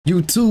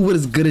YouTube, what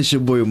is good? It's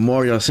your boy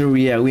Mario. So where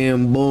we at? We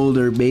in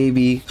Boulder,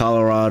 baby.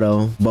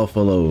 Colorado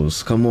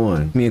Buffaloes. Come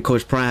on. Me and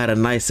Coach Prime had a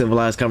nice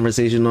civilized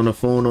conversation on the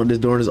phone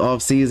during this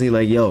off season. He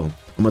like, yo,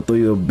 I'm gonna throw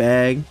you a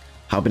bag,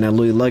 hop in that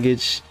Louis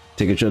luggage,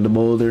 take a trip to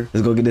Boulder.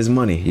 Let's go get this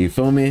money. You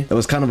feel me? It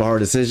was kind of a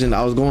hard decision.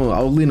 I was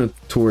leaning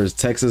towards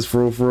Texas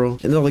for real.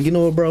 And they're like, you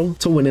know what, bro?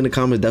 Someone in the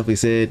comments definitely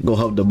said, go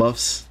help the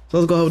Buffs. So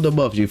let's go help the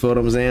Buffs, you feel what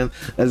I'm saying?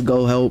 Let's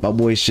go help my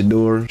boy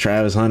Shedeur,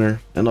 Travis Hunter,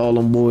 and all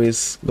them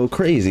boys go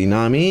crazy, you know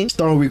what I mean?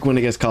 Starting week 1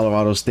 against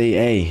Colorado State.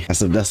 Hey,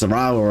 that's the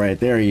rival right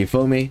there, you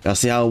feel me? Y'all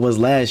see how it was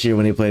last year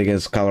when they played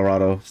against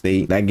Colorado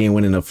State. That game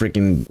went in a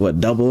freaking, what,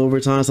 double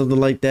overtime, something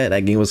like that?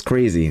 That game was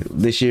crazy.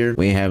 This year,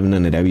 we ain't having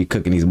none of that. We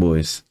cooking these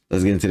boys.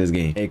 Let's get into this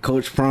game. Hey,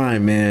 Coach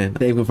Prime, man.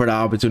 Thankful for the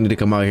opportunity to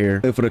come out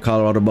here. Play for the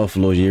Colorado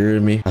Buffaloes, you hear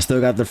me? I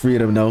still got the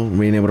freedom, though.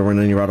 Being able to run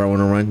any route I want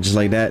to run, just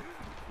like that.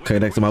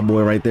 Connect to my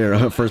boy right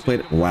there. First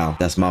play. Wow,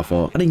 that's my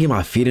fault. I didn't get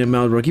my feet in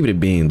mouth, bro. Keep it a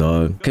bean,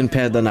 dog. Couldn't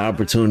pass down the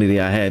opportunity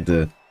I had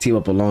to team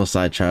up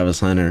alongside Travis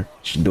Hunter,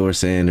 Shedeur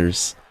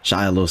Sanders,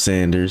 Shiloh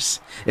Sanders.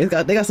 They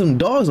got some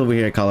dogs over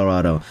here at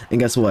Colorado. And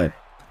guess what?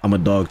 I'm a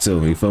dog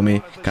too. You feel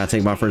me? Can I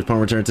take my first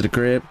punt return to the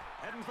crib?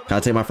 Can I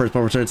take my first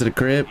punt return to the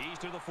crib?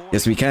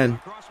 Yes, we can.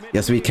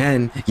 Yes, we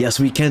can. Yes,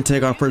 we can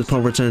take our first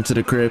punt return to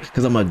the crib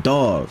because I'm a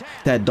dog.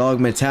 That dog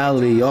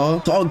mentality, y'all.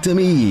 Talk to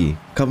me.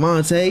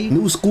 Cavante,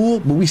 new school,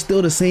 but we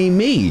still the same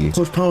me.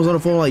 Coach Prime was on the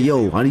phone like,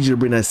 yo, I need you to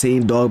bring that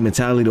same dog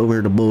mentality over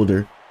here to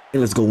Boulder. And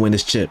let's go win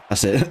this chip. I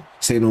said,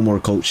 say no more,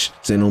 coach.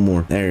 Say no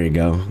more. There you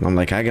go. I'm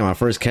like, can I get my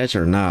first catch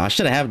or nah? I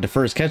should have had the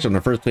first catch on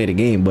the first play of the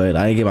game, but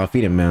I didn't get my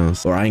feet in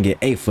bounds. Or I didn't get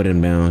 8 foot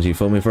in bounds. You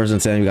feel me? First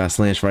and 10, we got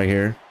Slanch right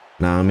here.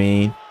 Nah, I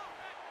mean,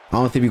 I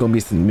don't think we're gonna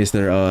be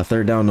Mr.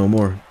 Third down no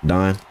more.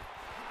 Dime.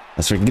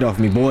 Let's get off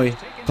me, boy.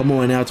 Come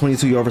on now,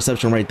 22-yard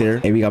reception right there.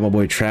 Hey, we got my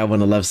boy Trav on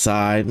the left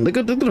side. Look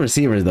at the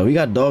receivers though. We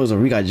got dogs over.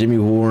 We got Jimmy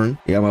Horn.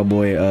 We got my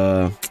boy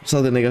what's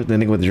the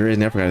nigga with the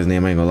jersey? I forgot his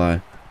name. I ain't gonna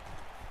lie.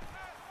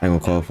 I ain't gonna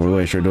call for it.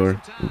 Wait,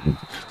 Shedeur.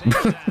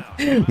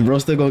 Bro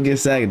still gonna get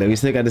sacked though. We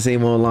still got the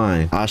same old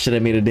line. I should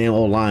have made a damn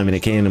old lineman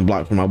that came and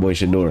blocked for my boy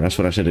Shedeur. That's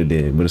what I should have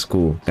did, but it's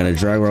cool. Got a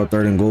drag route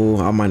 3rd and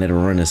goal. I might have to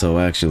run this hoe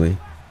actually.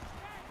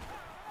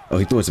 Oh,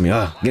 he threw it to me.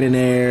 Get in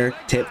there.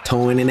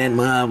 Tiptoeing in that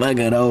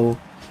motherfucker though.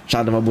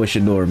 Shout out to my boy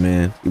Shedeur,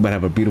 man. You about to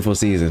have a beautiful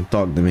season.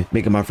 Talk to me.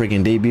 Making my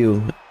freaking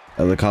debut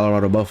of the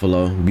Colorado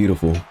Buffalo.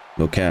 Beautiful.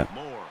 No cap.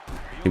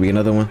 Here we get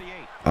another one.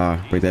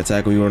 Break that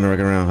tackle. You running back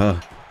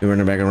around. We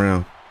running back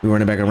around. We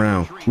running back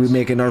around. We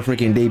making our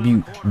freaking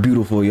debut.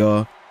 Beautiful,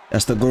 y'all.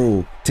 That's the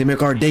goal. To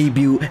make our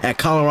debut at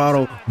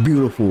Colorado.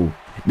 Beautiful.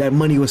 That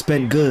money was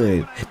spent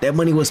good. That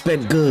money was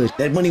spent good.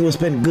 That money was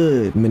spent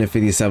good. Minute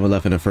 57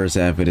 left in the first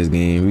half of this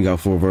game. We got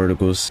 4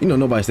 verticals. You know,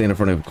 nobody staying in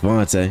front of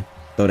Cavante.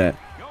 Throw that.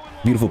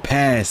 Beautiful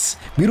pass.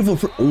 Beautiful.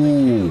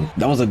 Ooh,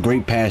 that was a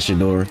great pass,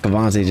 Shedeur.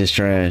 Cavante just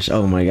trash.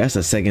 Oh my God, that's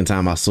the second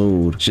time I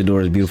sold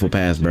Shedeur's beautiful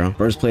pass, bro.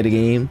 First play of the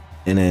game,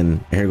 and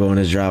then here go on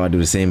this drive. I do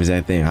the same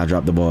exact thing. I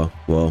drop the ball.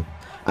 Well,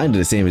 I didn't do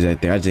the same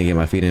exact thing. I just didn't get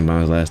my feet in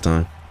bounds last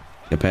time.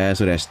 The pass.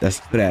 Who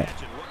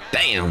that?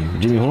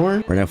 Damn, Jimmy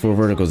Horn. We're at 4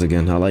 verticals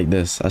again. I like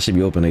this. I should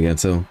be open again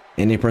too.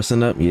 And they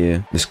pressing up.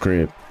 Yeah, this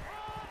crib.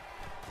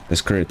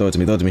 This crib. Throw it to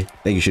me. Throw it to me.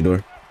 Thank you,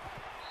 Shedeur.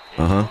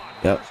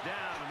 Yep.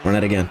 Run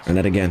that again. Run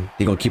that again.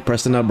 He gonna keep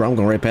pressing up, bro. I'm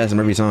gonna right past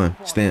him every time.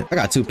 Stand. I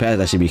got 2 passes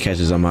that should be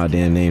catches on my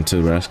damn name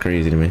too, bro. That's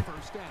crazy to me.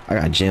 I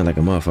got jammed like a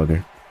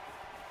motherfucker.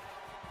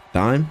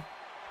 Dime.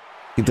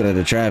 He threw that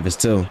to Travis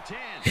too.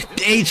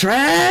 Hey,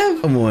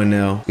 Trav! Come on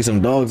now. Get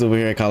some dogs over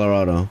here at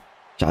Colorado.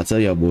 I tell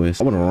y'all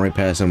boys. I wanna run right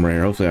past him right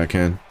here. Hopefully I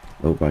can.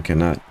 Nope, I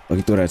cannot. Oh,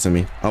 he threw that to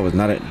me. I was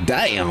not at.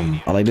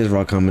 Damn. I like this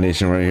raw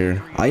combination right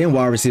here. I am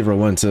wide receiver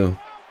 1 too.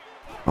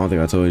 I don't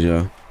think I told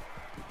y'all.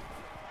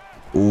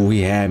 Ooh,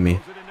 he had me.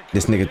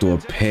 This nigga threw a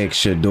pick.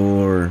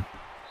 Shedeur.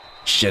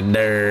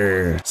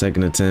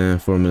 2nd and 10.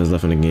 4 minutes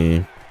left in the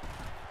game.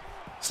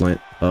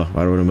 Slant. Oh,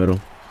 right over the middle.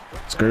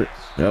 Skirt.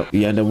 Yep.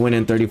 We ended up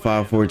winning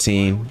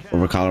 35-14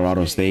 over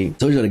Colorado State.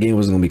 Told you the game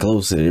wasn't gonna be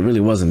close. It really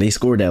wasn't. They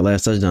scored that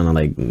last touchdown on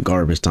like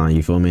garbage time.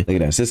 You feel me? Look at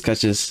that. 6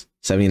 catches,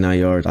 79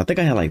 yards. I think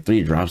I had like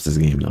 3 drops this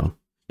game though.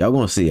 Y'all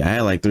gonna see. I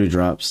had like 3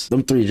 drops.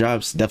 Them 3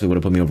 drops definitely would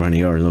have put me over 100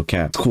 yards. No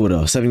cap. It's cool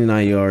though.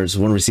 79 yards,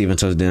 1 receiving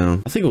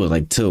touchdown. I think it was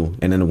like 2.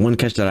 And then the 1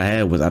 catch that I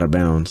had was out of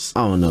bounds.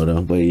 I don't know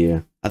though, but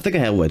yeah. I think I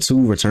had what,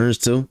 2 returns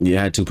too? Yeah,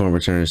 I had 2 punt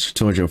returns,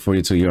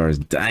 242 yards.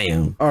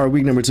 Damn. All right,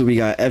 week number 2, we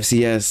got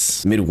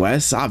FCS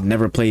Midwest. I've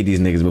never played these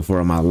niggas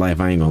before in my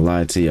life. I ain't gonna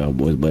lie to y'all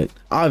boys, but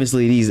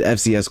obviously these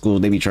FCS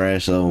schools, they be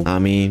trash. So I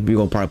mean, we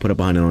gonna probably put up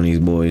 100 on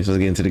these boys. Let's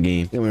get into the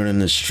game. Then we're in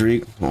the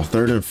streak on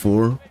 3rd and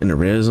 4 in the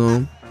red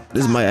zone.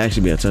 This might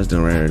actually be a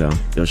touchdown right here though.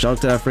 Yo, shout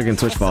out to that freaking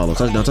Twitch follow.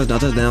 Touchdown, touchdown,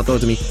 touchdown. Throw it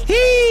to me.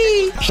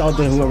 Hee! Shout out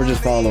to whoever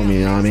just followed me,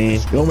 you know what I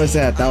mean? You almost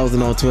had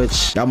 1,000 on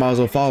Twitch. Y'all might as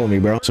well follow me,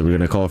 bro. So we're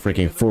gonna call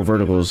freaking 4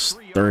 verticals,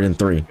 3rd and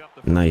 3.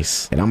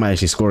 Nice. And I might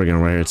actually score again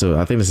right here too.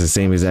 I think this is the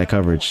same exact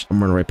coverage. I'm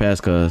running right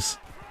past cuz.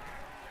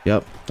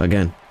 Yep,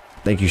 again.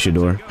 Thank you,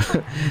 Shedeur.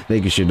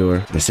 Thank you,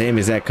 Shedeur. The same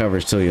exact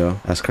coverage too, y'all.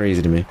 That's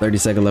crazy to me. 30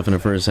 seconds left in the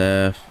first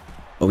half.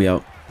 Oh, we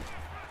out.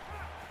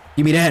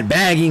 Give me that.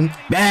 Bag him.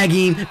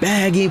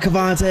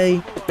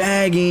 Cavante.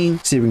 Bag him.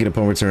 See if we can get a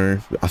punt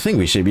return. I think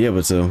we should be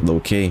able to. Low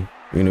key.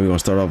 You know, we're going to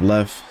start off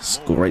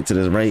left. Go right to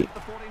this right.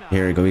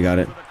 Here we go. We got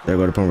it. There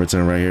go the punt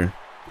return right here.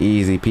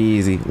 Easy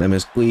peasy. Lemon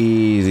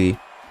squeezy.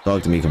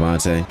 Talk to me,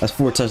 Cavante. That's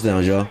 4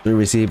 touchdowns, y'all. 3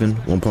 receiving,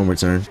 1 punt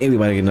return. And we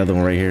about to get another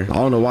one right here. I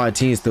don't know why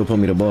teams still put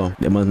me the ball.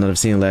 They must not have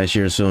seen last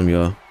year's film,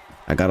 y'all.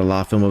 I got a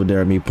lot of film over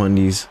there of me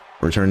punting these,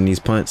 returning these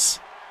punts.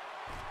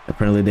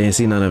 Apparently, they didn't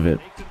see none of it.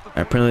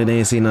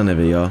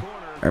 Y'all.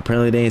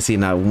 Apparently, they ain't see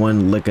not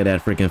one lick of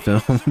that freaking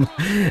film.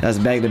 That's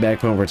back-to-back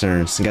punt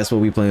returns. Guess what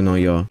we playing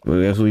on, y'all?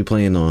 Guess what we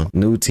playing on?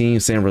 New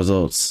team, same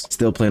results.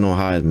 Still playing on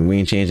Heisman. We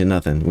ain't changing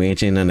nothing. We ain't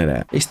changing none of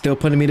that. They still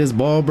putting me this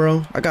ball,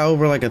 bro. I got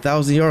over like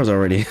 1,000 yards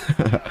already.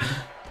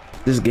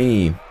 This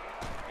game.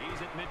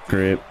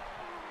 Crib.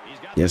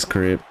 Yes,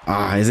 Crib.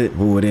 Ah, is it?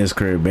 Ooh, it is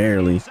Crib.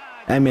 Barely.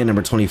 That man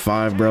number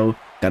 25, bro.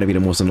 Gotta be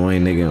the most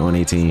annoying nigga on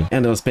a team.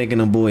 And I was spanking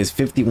them boys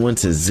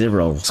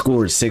 51-0.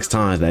 Scored 6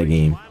 times that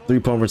game. 3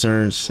 punt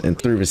returns and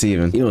 3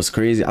 receiving. You know what's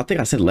crazy? I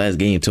think I said last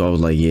game too. I was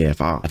like, yeah, if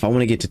I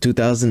want to get to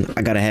 2,000,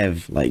 I gotta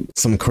have like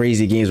some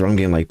crazy games where I'm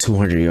getting like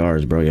 200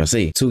 yards, bro. Y'all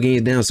see, 2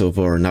 games down so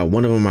far. Now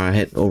one of them I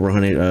hit over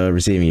 100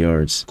 receiving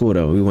yards. Cool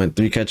though. We went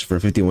 3 catches for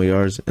 51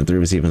 yards and 3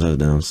 receiving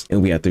touchdowns, and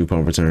we had 3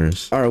 punt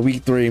returns. All right,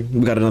 week 3,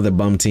 we got another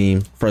bum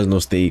team, Fresno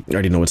State. You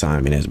already know what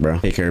time it is, bro.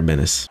 Take care of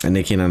business. And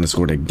they came out and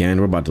scored again.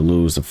 We're about to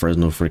lose to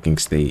Fresno freaking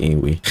State,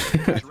 ain't we?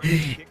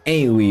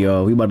 Ain't we,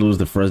 y'all? We about to lose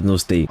to Fresno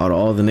State. Out of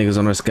all the niggas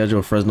on our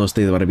schedule, Fresno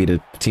State is about to be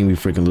the team we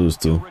freaking lose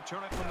to.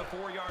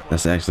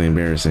 That's actually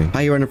embarrassing.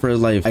 How you running for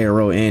his life?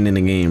 IRO and in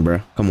the game,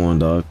 bro. Come on,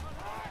 dog.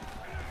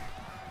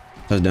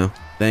 Touchdown.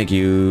 Thank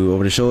you.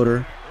 Over the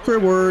shoulder.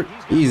 Crib work.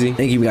 Easy.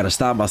 Thank you. We got to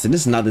stop. I said,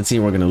 this is not the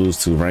team we're going to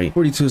lose to, right?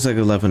 42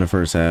 seconds left in the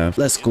first half.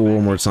 Let's score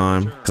one more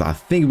time. Because I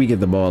think we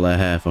get the ball at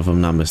half, if I'm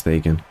not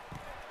mistaken.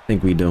 I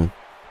think we do.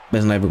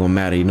 That's not even going to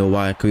matter. You know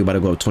why? Because we about to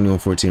go up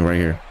 21-14 right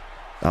here.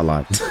 I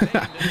lied.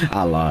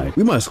 I lied.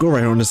 We might score right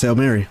here on this Hail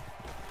Mary.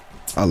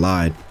 I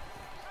lied.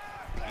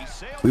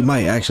 We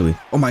might actually.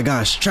 Oh my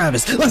gosh,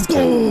 Travis, let's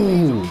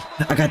go.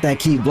 I got that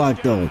key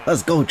block though.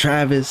 Let's go,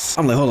 Travis.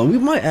 I'm like, hold on, we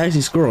might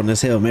actually score on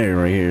this Hail Mary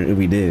right here if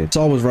we did.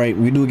 So I was right.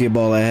 We do get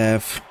ball at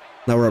half.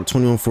 Now we're up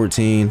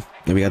 21-14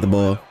 and we got the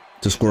ball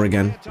to score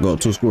again. Go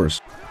up 2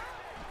 scores.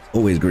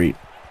 Always great.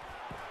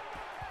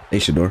 Hey,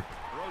 Shador.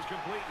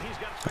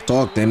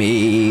 Talk to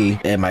me.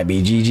 It might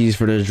be GG's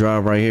for this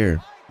drive right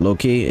here. Low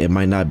key, it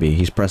might not be.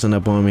 He's pressing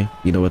up on me.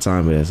 You know what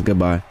time it is.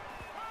 Goodbye.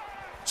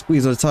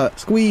 Squeeze on the top.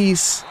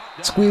 Squeeze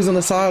on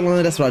the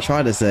sideline. That's what I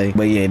tried to say.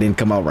 But yeah, it didn't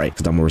come out right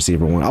because I'm a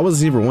receiver 1. I was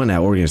receiver 1 at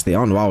Oregon State. I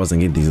don't know why I wasn't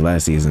getting these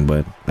last season,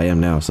 but I am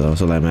now, so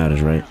that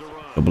matters, right?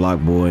 The block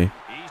boy.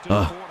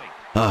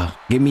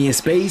 Get me in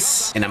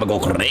space and I'm gonna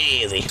go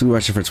crazy. 2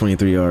 rushing for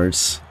 23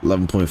 yards.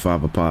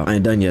 11.5 a pop. I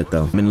ain't done yet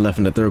though. Minute left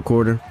in the 3rd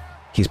quarter.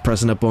 He's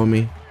pressing up on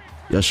me.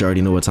 Y'all should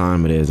already know what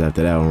time it is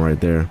after that one right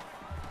there.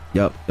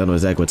 Yup, y'all know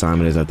exactly what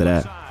time it is after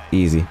that.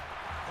 Easy.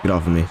 Get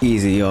off of me.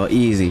 Easy, y'all.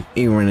 Easy.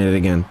 Ain't running it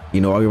again.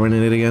 You know why we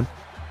running it again?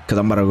 Because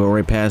I'm about to go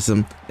right past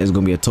him. It's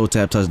going to be a toe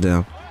tap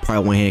touchdown.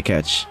 Probably 1-hand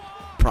catch.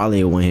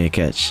 Probably a 1-hand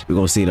catch. We're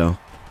going to see, though.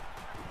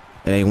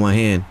 It ain't 1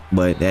 hand,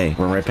 but hey,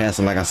 run right past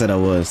him like I said I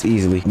was.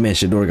 Easily. Man,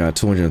 Shador got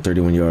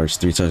 231 yards,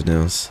 3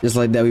 touchdowns. Just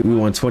like that, we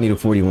won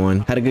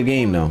 20-41. Had a good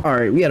game, though. All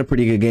right, we had a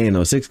pretty good game,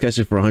 though. 6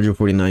 catches for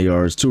 149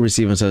 yards, 2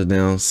 receiving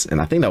touchdowns, and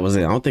I think that was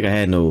it. I don't think I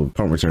had no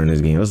punt return in this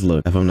game. Let's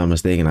look. If I'm not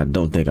mistaken, I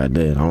don't think I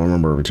did. I don't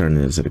remember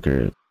returning it to the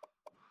crib.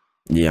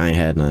 Yeah, I ain't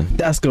had none.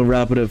 That's gonna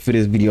wrap it up for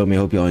this video, man.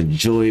 Hope y'all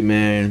enjoyed,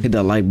 man. Hit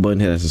that like button,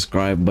 hit that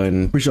subscribe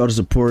button. Appreciate all the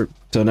support.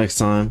 Till next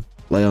time,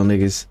 lay on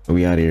niggas, and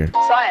we out here.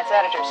 Science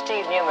editor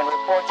Steve Newman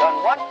reports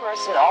on one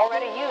person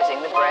already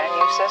using the brand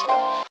new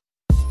system.